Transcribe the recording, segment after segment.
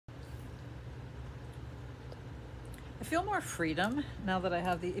I feel more freedom now that I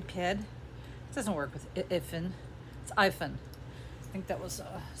have the iPad. It doesn't work with iPhone. It's iPhone. I think that was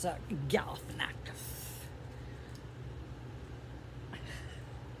Zach Galifianakis.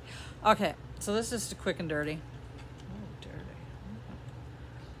 Okay, so this is just a quick and dirty. Oh, dirty.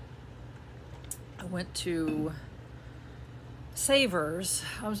 I went to Savers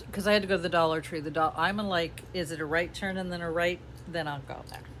because I had to go to the Dollar Tree. I'm like, is it a right turn and then a right? Then I'll go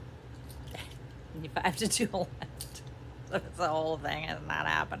there. And if I have to do a left, so it's the whole thing is not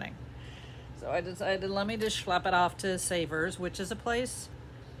happening. So I decided, let me just schlep it off to Savers, which is a place,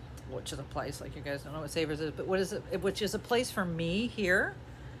 like you guys don't know what Savers is, but what is it? Which is a place for me here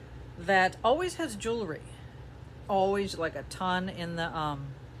that always has jewelry, always like a ton in the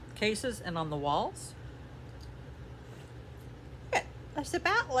cases and on the walls. Yeah, that's the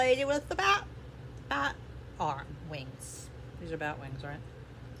bat lady with the bat arm wings. These are bat wings, right?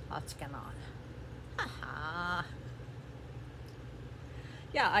 What's going on? Haha.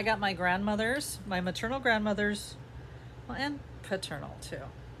 Yeah, I got my grandmother's, my maternal grandmother's, well, and paternal too.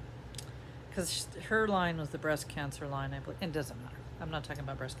 Because her line was the breast cancer line, I believe. It doesn't matter. I'm not talking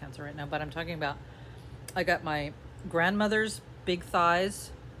about breast cancer right now, but I'm talking about, I got my grandmother's big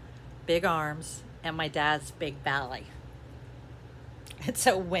thighs, big arms, and my dad's big belly. It's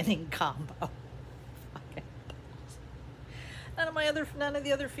a winning combo. None of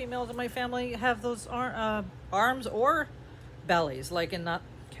the other females in my family have those arms or bellies, like in not.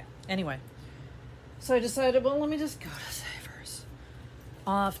 Okay. Anyway, so I decided, well, let me just go to Savers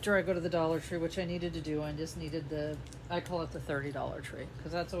after I go to the Dollar Tree, which I needed to do. I just needed I call it the $30 tree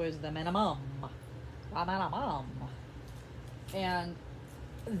because that's always the minimum. The minimum. And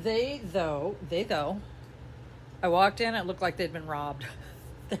they though, I walked in, it looked like they'd been robbed.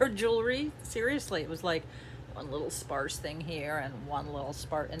 Their jewelry, seriously, it was like one little sparse thing here and one little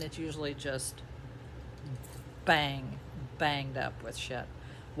sparse, and it's usually just banged up with shit.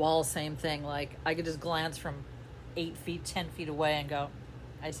 Wall, same thing. Like I could just glance from 8 feet, 10 feet away and go,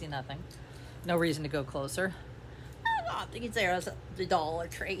 I see nothing. No reason to go closer. I think it's there as the Dollar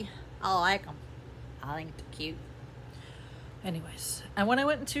Tree. I like them. I think they're cute. Anyways, and when I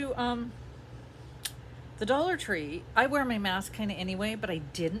went into the Dollar Tree, I wear my mask kind of anyway, but I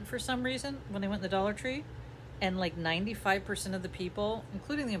didn't for some reason when I went to the Dollar Tree. And like 95% of the people,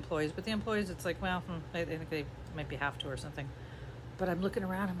 including the employees, but the employees, it's like, well, I think they might be have to or something. But I'm looking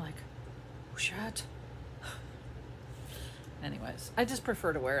around, I'm like, oh, shit. Anyways, I just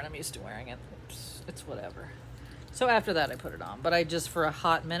prefer to wear it. I'm used to wearing it. It's whatever. So after that, I put it on. But I just, for a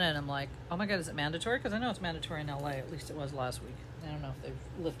hot minute, I'm like, oh my God, is it mandatory? Because I know it's mandatory in LA. At least it was last week. I don't know if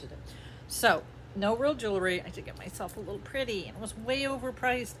they've lifted it. So, no real jewelry. I had to get myself a little pretty. And it was way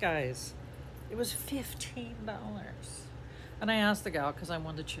overpriced, guys. It was $15. And I asked the gal, because I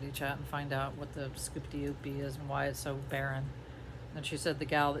wanted to chitty chat and find out what the scoop-de-oopy is and why it's so barren. And she said the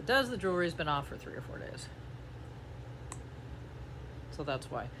gal that does the jewelry has been off for 3 or 4 days. So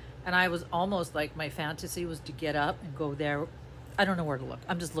that's why. And I was almost like, my fantasy was to get up and go there. I don't know where to look.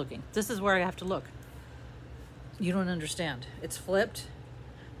 I'm just looking. This is where I have to look. You don't understand. It's flipped.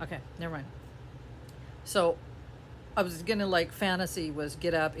 Okay, never mind. So I was gonna like fantasy was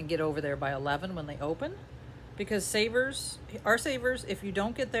get up and get over there by 11 when they open, because our Savers, if you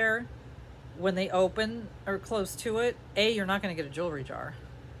don't get there when they open or close to it, you're not gonna get a jewelry jar,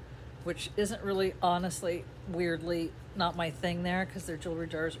 which isn't really, honestly, weirdly not my thing there, because their jewelry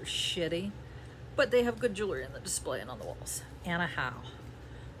jars are shitty, but they have good jewelry in the display and on the walls. Anyhow,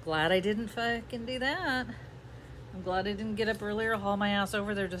 glad I didn't fucking do that. I'm glad I didn't get up earlier, haul my ass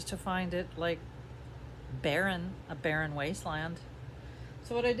over there just to find it like a barren wasteland.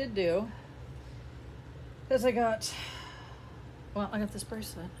 So what I did do is I got this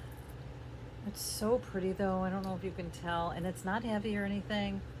bracelet. It's so pretty though. I don't know if you can tell, and it's not heavy or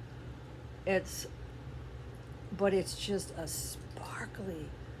anything. But it's just a sparkly.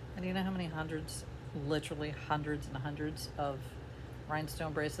 And you know how many hundreds, literally hundreds and hundreds of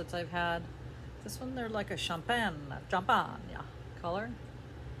rhinestone bracelets I've had? This one, they're like a champagne color.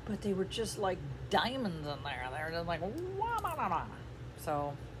 But they were just like diamonds in there. They were just like, wah-ma-ma-ma.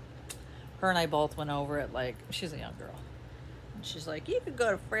 So her and I both went over it. Like, she's a young girl. And she's like, you could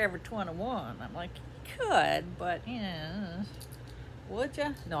go to Forever 21. I'm like, you could, but yeah. Would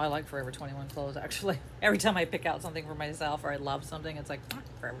ya? No, I like Forever 21 clothes, actually. Every time I pick out something for myself or I love something, it's like,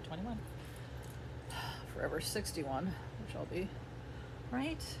 Forever 21. Forever 61, which I'll be.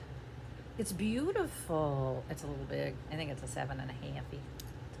 Right? It's beautiful. It's a little big. I think it's a 7.5.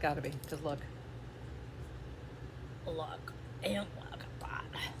 It's got to be. Because look. Look. And look at that.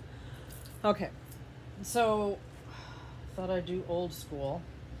 Okay. So, thought I'd do old school.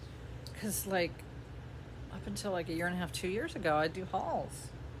 Because, like, up until like a year and a half, 2 years ago, I'd do hauls,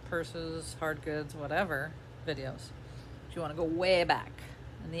 purses, hard goods, whatever, videos. If you want to go way back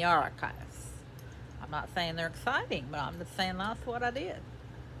in the archives. I'm not saying they're exciting, but I'm just saying that's what I did.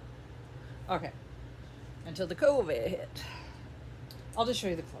 Okay. Until the COVID hit. I'll just show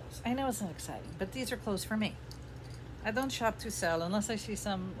you the clothes. I know it's not exciting, but these are clothes for me. I don't shop to sell unless I see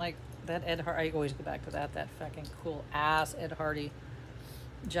some, like that Ed Hardy. I always go back to that fucking cool ass Ed Hardy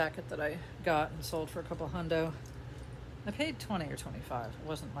jacket that I got and sold for a couple hundo. I paid 20 or 25. It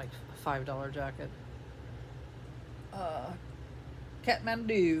wasn't like a $5 jacket.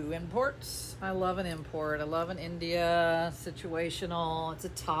 Kathmandu imports. I love an import. I love an India situational. It's a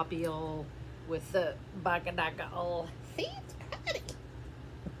toppial with the bakadaka. See, it's pretty.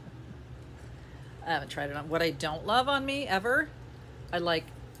 I haven't tried it on. What I don't love on me ever, I like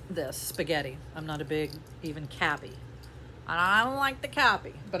this spaghetti. I'm not a big even cappy. I don't like the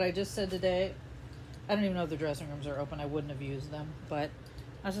cappy. But I just said today, I don't even know if the dressing rooms are open. I wouldn't have used them. But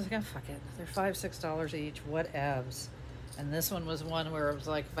I was just like, oh, fuck it. They're $5-6 each. Whatevs. And this one was one where it was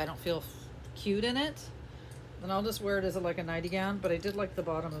like, if I don't feel cute in it, then I'll just wear it as like a nightgown. But I did like the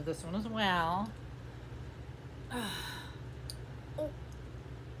bottom of this one as well. Oh,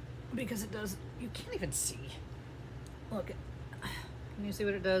 because it does, you can't even see. Look, can you see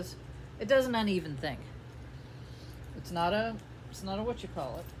what it does? It does an uneven thing. It's not a what you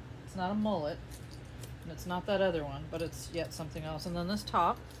call it. It's not a mullet. And it's not that other one, but it's yet something else. And then this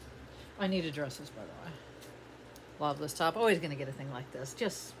top, I needed dresses, by the way. Love this top. Always gonna get a thing like this.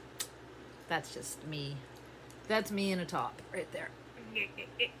 That's just me. That's me in a top right there.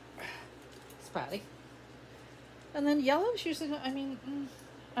 Spotty. And then yellow's usually, I mean,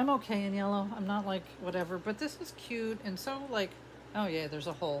 I'm okay in yellow. I'm not like whatever, but this is cute and so like, oh yeah, there's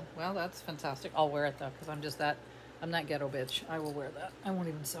a hole. Well, that's fantastic. I'll wear it though, because I'm that ghetto bitch. I will wear that. I won't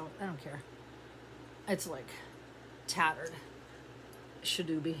even sew it. I don't care. It's like tattered.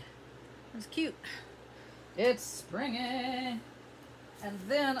 Shadoobie. It's cute. It's springy. And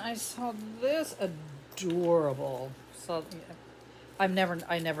then I saw this adorable. So I never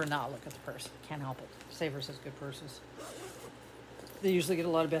not look at the purse. Can't help it. Savers has good purses. They usually get a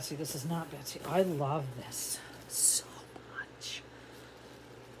lot of Betsy. This is not Betsy. I love this so much.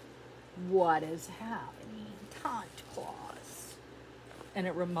 What is happening? Taunt claws. And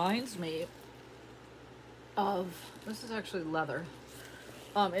it reminds me of, this is actually leather.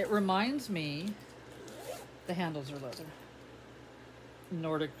 It reminds me, the handles are leather.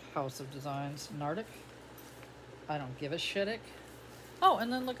 Nordic House of Designs. Nordic? I don't give a shitic. Oh,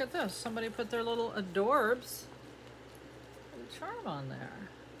 and then look at this. Somebody put their little adorbs charm on there,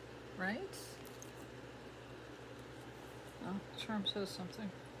 right? Oh, charm says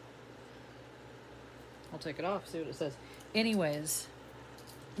something. I'll take it off, see what it says. Anyways,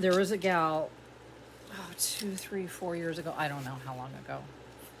 there was a gal, 2, 3, 4 years ago. I don't know how long ago.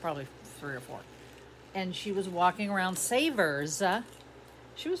 Probably 3 or 4. And she was walking around Savers.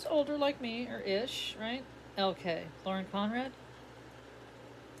 She was older like me, or ish, right? LK. Lauren Conrad?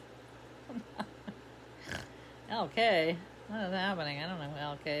 LK? What is happening? I don't know who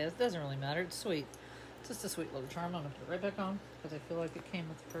LK is. It doesn't really matter. It's sweet. It's just a sweet little charm. I'm going to put it right back on because I feel like it came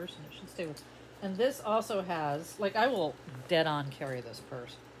with the purse and it should stay with. And this also has, like, I will dead on carry this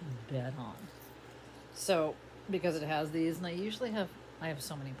purse. Dead on. So, because it has these, and I have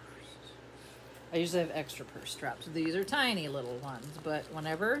so many purses. I usually have extra purse straps. These are tiny little ones, but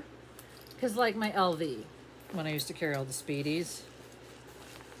whenever, because like my LV, when I used to carry all the Speedies,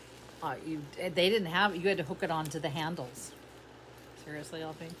 they didn't have, you had to hook it onto the handles. Seriously,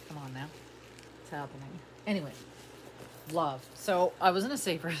 LV? Come on now. It's happening. Anyway, love. So I was in a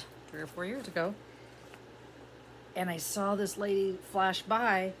Savers 3 or 4 years ago, and I saw this lady flash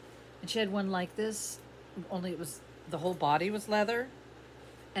by, and she had one like this, only it was, the whole body was leather,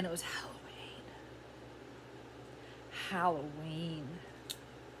 and it was Halloween.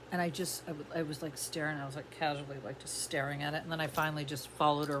 And I was like staring, I was like casually like just staring at it, and then I finally just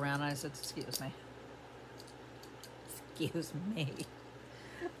followed her around, and I said, excuse me. Excuse me.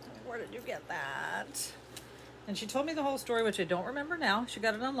 Where did you get that? And she told me the whole story, which I don't remember now. She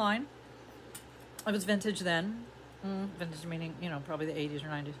got it online. It was vintage then. Vintage meaning, probably the 80s or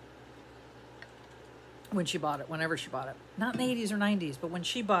 90s. When she bought it, whenever she bought it. Not in the 80s or 90s, but when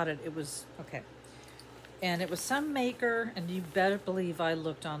she bought it, it was, okay. And it was some maker, and you better believe I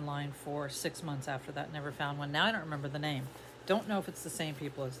looked online for 6 months after that, never found one. Now I don't remember the name. Don't know if it's the same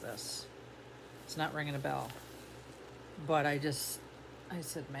people as this. It's not ringing a bell. But I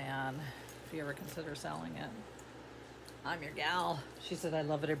said, man, if you ever consider selling it, I'm your gal. She said, I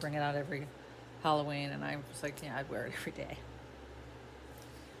love it. I bring it out every Halloween. And I was like, yeah, I'd wear it every day.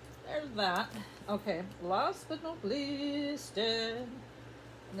 there's that. Okay, last but not least.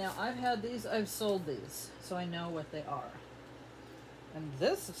 Now, I've had these, I've sold these, so I know what they are. And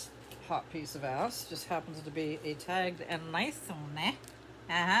this hot piece of ass just happens to be a tagged and nice one, eh?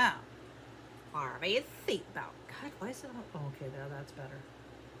 Aha. Harvey's seatbelt. God, why is it all... Oh, okay, now that's better.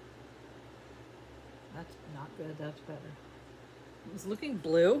 That's not good, that's better. It's looking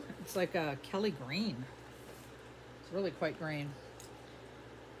blue. It's like a Kelly green. It's really quite green.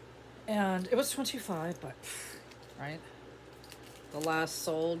 And it was 25, but, right? The last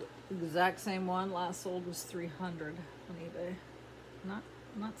sold, exact same one, last sold was 300 on eBay.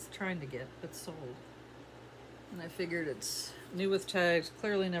 Not trying to get, but sold. And I figured it's new with tags,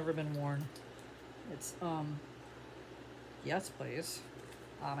 clearly never been worn. It's, yes please.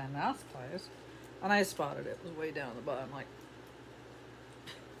 Yes please. And I spotted it. It was way down the bottom, like,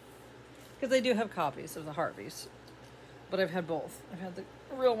 because they do have copies of the Harveys. But I've had both. I've had the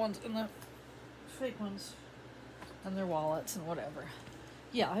real ones and the fake ones. And their wallets and whatever.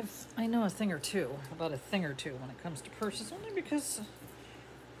 Yeah, I know a thing or two about a thing or two when it comes to purses, only because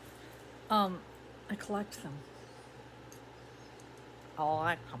I collect them. I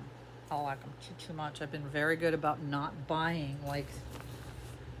like them. I like them too much. I've been very good about not buying, like,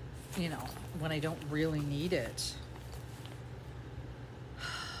 you know, when I don't really need it.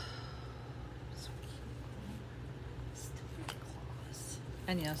 So cute. Stupid claws.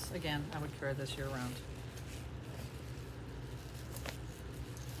 And yes, again, I would carry this year round.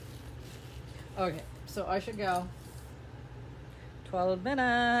 Okay, so I should go 12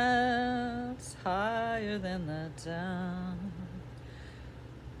 minutes higher than the down.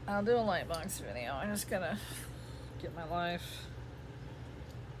 I'll do a lightbox video. I'm just gonna get my life.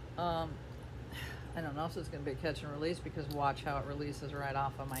 I don't know if it's gonna be a catch and release, because watch how it releases right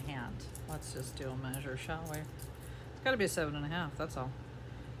off of my hand. Let's just do a measure, shall we? It's gotta be a 7.5, that's all.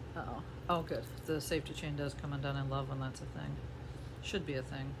 Uh-oh. Oh, good. The safety chain does come undone in love when that's a thing. Should be a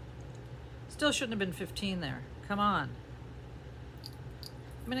thing. Still shouldn't have been 15 there. Come on.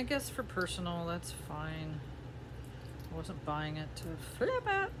 I mean, I guess for personal, that's fine. I wasn't buying it to flip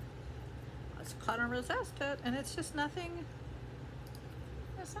it. I was couldn't resist it, and it's just nothing.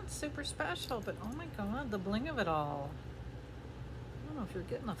 It's not super special, but oh my god, the bling of it all. I don't know if you're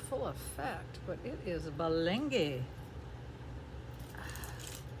getting the full effect, but it is blingy.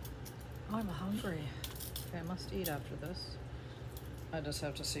 Oh, I'm hungry. Okay, I must eat after this. I just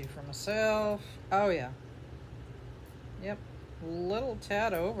have to see for myself. Oh yeah. Yep. Little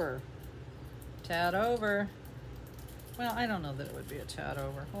tad over. Tad over. Well, I don't know that it would be a tad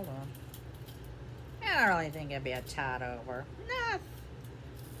over. Hold on. I don't really think it'd be a tad over. Nah.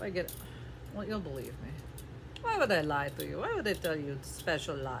 If I get... Well, you'll believe me. Why would I lie to you? Why would I tell you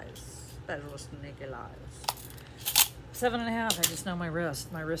special lies? Special sneaky lies. 7.5. I just know my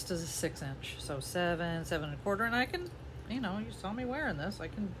wrist. My wrist is a 6-inch. So 7.25, and I can... You know, you saw me wearing this.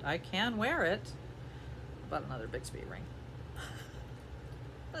 I can wear it. About another Bixby ring.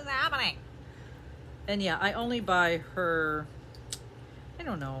 What's happening? And yeah, I only buy her, I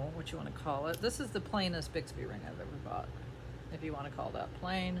don't know what you want to call it. This is the plainest Bixby ring I've ever bought. If you want to call that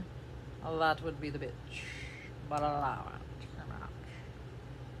plain, that would be the bitch. But allow it.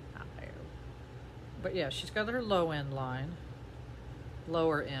 But yeah, she's got her low end line.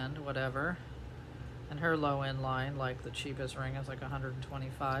 Lower end, whatever. And her low end line, like the cheapest ring, is like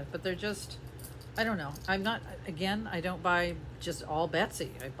 125. But they're just, I don't know. I'm not, again, I don't buy just all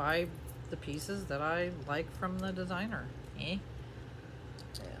Betsy. I buy the pieces that I like from the designer. Eh?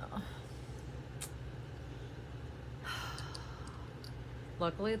 Yeah.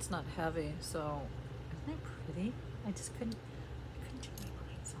 Luckily, it's not heavy, so isn't it pretty? I couldn't take my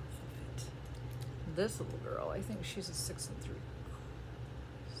eyes off of it. This little girl, I think she's a 6 3/4.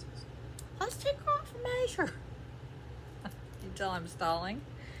 Let's take her off a measure. You tell I'm stalling.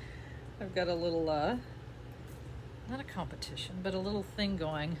 I've got a little, not a competition, but a little thing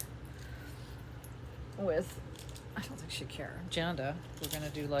going with, I don't think she'd care, Janda. We're going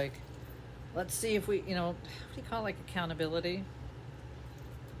to do like, let's see if we, you know, what do you call it, like accountability?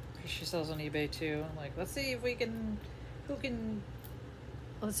 She sells on eBay too. Like, let's see if we can,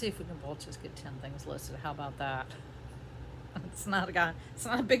 let's see if we can both just get 10 things listed. How about that? It's not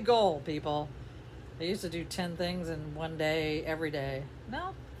a big goal, people. I used to do 10 things in one day, every day.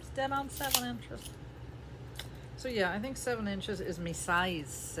 No, it's dead on 7 inches. So yeah, I think 7 inches is me size,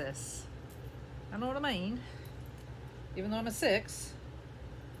 sis. I know what I mean. Even though I'm a 6,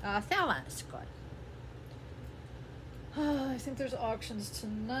 7 is good. I think there's auctions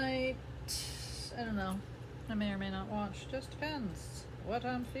tonight. I don't know. I may or may not watch. Just depends what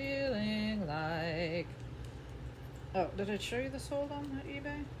I'm feeling like. Oh, did I show you this sold on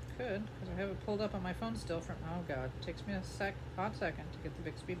eBay? could, because I have it pulled up on my phone still from, oh God, it takes me a hot second to get the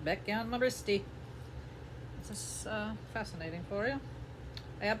Bixby back on my wristy. This is fascinating for you.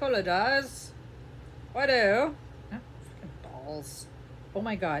 I apologize. I do. Oh, freaking balls. Oh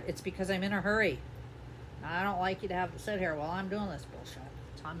my God, it's because I'm in a hurry. I don't like you to have to sit here while I'm doing this bullshit.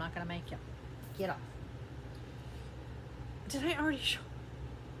 So I'm not going to make you. Get off. Did I already show?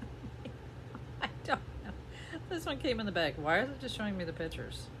 I don't know. This one came in the bag. Why is it just showing me the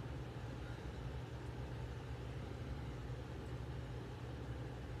pictures?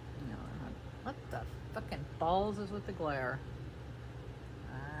 No, what the fucking balls is with the glare?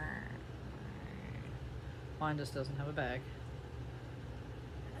 Mine just doesn't have a bag.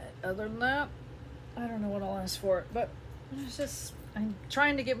 Other than that, I don't know what I'll ask for it, but it's just, I'm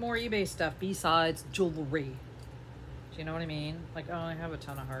trying to get more eBay stuff besides jewelry. Do you know what I mean? Like, oh, I have a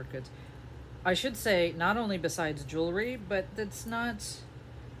ton of hard goods. I should say, not only besides jewelry, but that's not,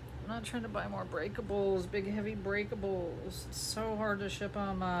 I'm not trying to buy more breakables, big heavy breakables. It's so hard to ship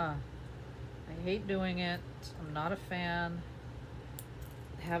them. I hate doing it. I'm not a fan.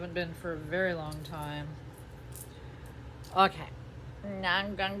 Haven't been for a very long time. Okay, now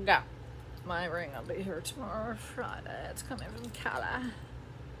I'm gonna go. My ring will be here tomorrow, Friday. It's coming from Cala.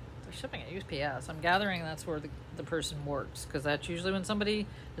 They're shipping at UPS. I'm gathering that's where the person works, because that's usually when somebody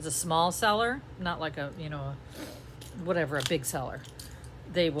is a small seller, not like a, you know, whatever, a big seller.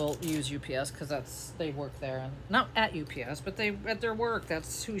 They will use UPS because that's, they work there, and not at UPS, but they at their work.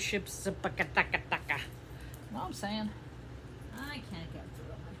 That's who ships the bakataka. You know what I'm saying? I can't get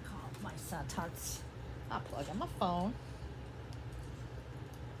through my sentences. I'll plug in my phone.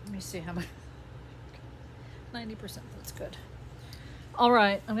 Let me see how much. 90%, that's good. All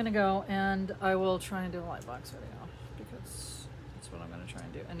right, I'm gonna go, and I will try and do a light box video because that's what I'm gonna try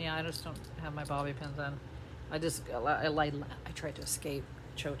and do. And yeah, I just don't have my bobby pins in. I tried to escape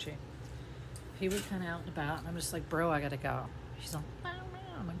Chochi. He was kind of out and about, and I'm just like, bro, I gotta go. He's like, no.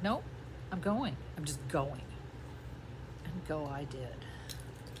 I'm like, nope, I'm going. I'm just going. And go I did.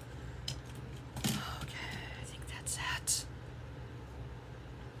 Okay, I think that's it.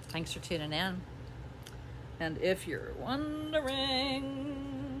 Thanks for tuning in. And if you're wondering,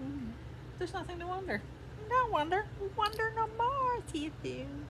 there's nothing to wonder. Don't wonder. Wonder no more. See you soon.